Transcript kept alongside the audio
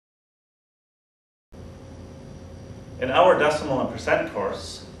In our decimal and percent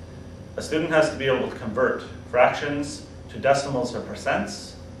course, a student has to be able to convert fractions to decimals or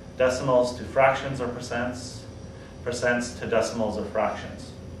percents, decimals to fractions or percents, percents to decimals or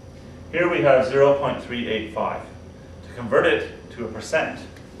fractions. Here we have 0.385. To convert it to a percent,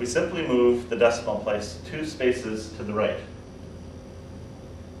 we simply move the decimal place 2 spaces to the right.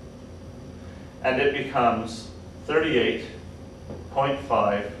 And it becomes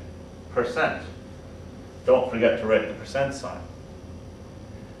 38.5%. Don't forget to write the percent sign.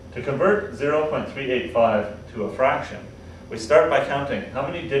 To convert 0.385 to a fraction, we start by counting how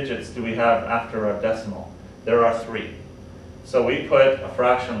many digits do we have after our decimal. There are 3. So we put a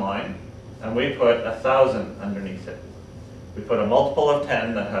fraction line and we put 1,000 underneath it. We put a multiple of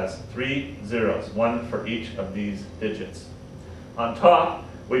 10 that has 3 zeros, 1 for each of these digits. On top,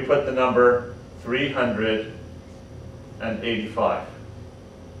 we put the number 385.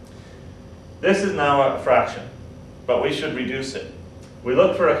 This is now a fraction, but we should reduce it. We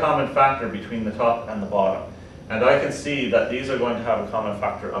look for a common factor between the top and the bottom, and I can see that these are going to have a common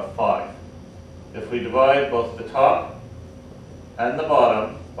factor of 5. If we divide both the top and the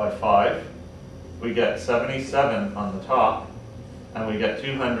bottom by 5, we get 77 on the top, and we get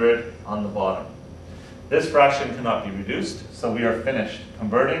 200 on the bottom. This fraction cannot be reduced, so we are finished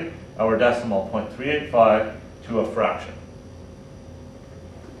converting our decimal 0.385 to a fraction.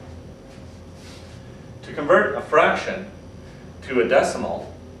 To convert a fraction to a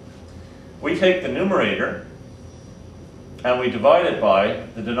decimal, we take the numerator and we divide it by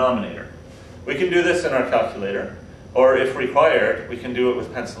the denominator. We can do this in our calculator, or if required, we can do it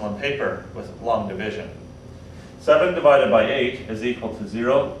with pencil and paper with long division. 7 divided by 8 is equal to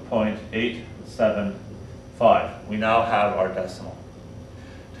 0.875. We now have our decimal.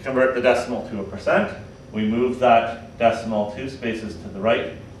 To convert the decimal to a percent, we move that decimal 2 spaces to the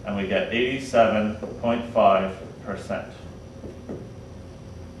right, and we get 87.5%.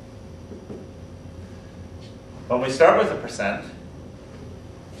 When we start with a percent,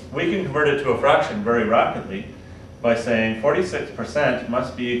 we can convert it to a fraction very rapidly by saying 46%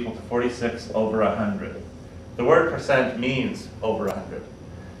 must be equal to 46 over 100. The word percent means over 100.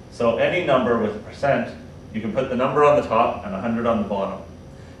 So any number with a percent, you can put the number on the top and 100 on the bottom.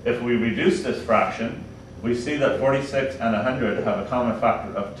 If we reduce this fraction, we see that 46 and 100 have a common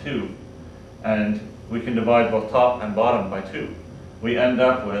factor of 2, and we can divide both top and bottom by 2. We end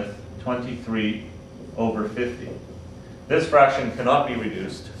up with 23 over 50. This fraction cannot be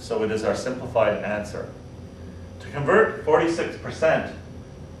reduced, so it is our simplified answer. To convert 46%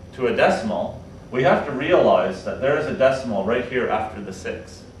 to a decimal, we have to realize that there is a decimal right here after the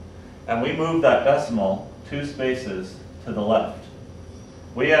 6, and we move that decimal 2 spaces to the left.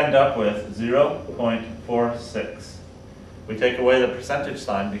 We end up with 0.46. We take away the percentage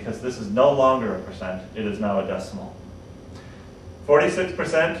sign because this is no longer a percent, it is now a decimal.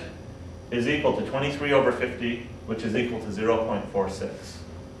 46% is equal to 23 over 50, which is equal to 0.46.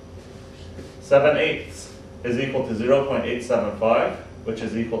 7/8 is equal to 0.875, which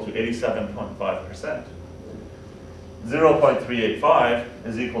is equal to 87.5%. 0.385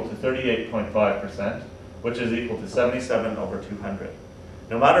 is equal to 38.5%, which is equal to 77 over 200.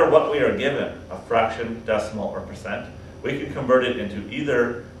 No matter what we are given, a fraction, decimal, or percent, we can convert it into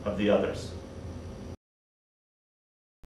either of the others.